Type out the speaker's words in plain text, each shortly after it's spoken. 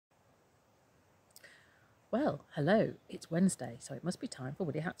Well, hello, it's Wednesday, so it must be time for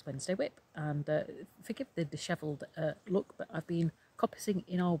Woody Hat's Wednesday WIP. And forgive the dishevelled look, but I've been coppicing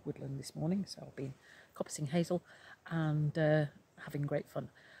in our woodland this morning, so I've been coppicing hazel and having great fun.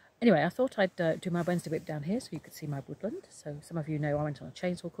 Anyway, I thought I'd do my Wednesday WIP down here so you could see my woodland. So some of you know I went on a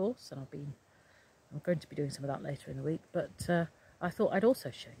chainsaw course, and I'm going to be doing some of that later in the week, but I thought I'd also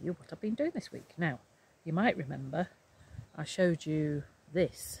show you what I've been doing this week. Now, you might remember I showed you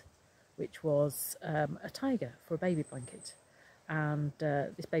this, which was a tiger for a baby blanket, and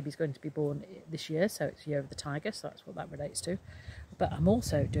this baby's going to be born this year, so it's Year of the Tiger, so that's what that relates to. But I'm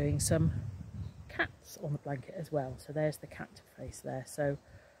also doing some cats on the blanket as well, so there's the cat face there, so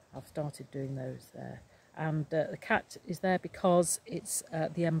I've started doing those there. And the cat is there because it's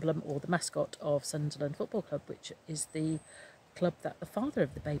the emblem or the mascot of Sunderland Football Club, which is the club that the father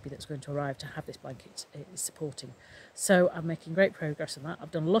of the baby that's going to arrive to have this blanket is supporting. So I'm making great progress on that.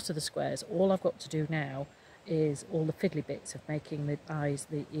 I've done a lot of the squares. All I've got to do now is all the fiddly bits of making the eyes,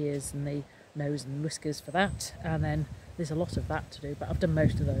 the ears and the nose and whiskers for that, and then there's a lot of that to do, but I've done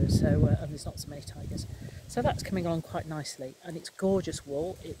most of those, so and there's not so many tigers, so that's coming along quite nicely. And it's gorgeous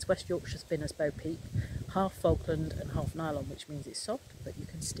wool. It's West Yorkshire Spinners Bow Peep, half Falkland and half nylon, which means it's soft, but you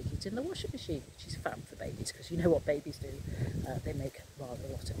can stick it in the washing machine, which is fun for babies, because you know what babies do, they make rather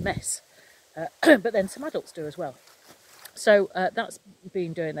a lot of mess, but then some adults do as well. So that's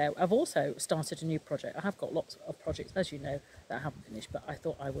been doing there. I've also started a new project. I have got lots of projects, as you know, that I haven't finished, but I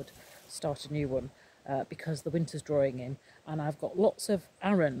thought I would start a new one because the winter's drawing in, and I've got lots of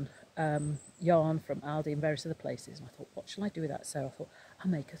aran yarn from Aldi and various other places, and I thought, what shall I do with that? So I thought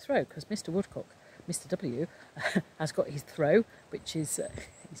I'll make a throw, because Mr. Woodcock, Mr. W, has got his throw, which is,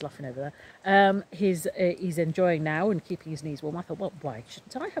 he's laughing over there, he's enjoying now and keeping his knees warm. I thought, well, why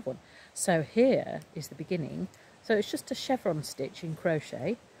shouldn't I have one? So here is the beginning. So it's just a chevron stitch in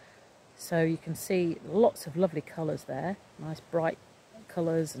crochet. So you can see lots of lovely colours there, nice bright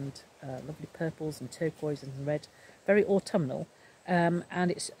colours and lovely purples and turquoise and red, very autumnal. And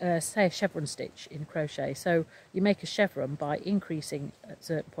it's say a chevron stitch in crochet. So you make a chevron by increasing at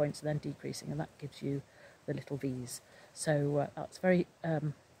certain points and then decreasing, and that gives you the little V's. So that's very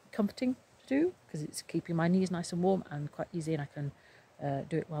comforting to do, because it's keeping my knees nice and warm and quite easy, and I can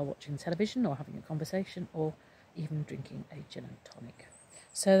do it while watching television or having a conversation or even drinking a gin and tonic.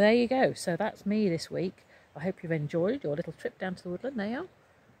 So there you go. So that's me this week. I hope you've enjoyed your little trip down to the woodland. There you are,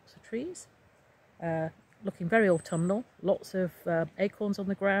 lots of trees, looking very autumnal, lots of acorns on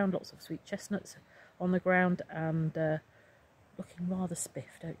the ground, lots of sweet chestnuts on the ground, and looking rather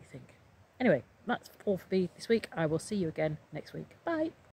spiff, don't you think? Anyway, that's all for me this week. I will see you again next week. Bye.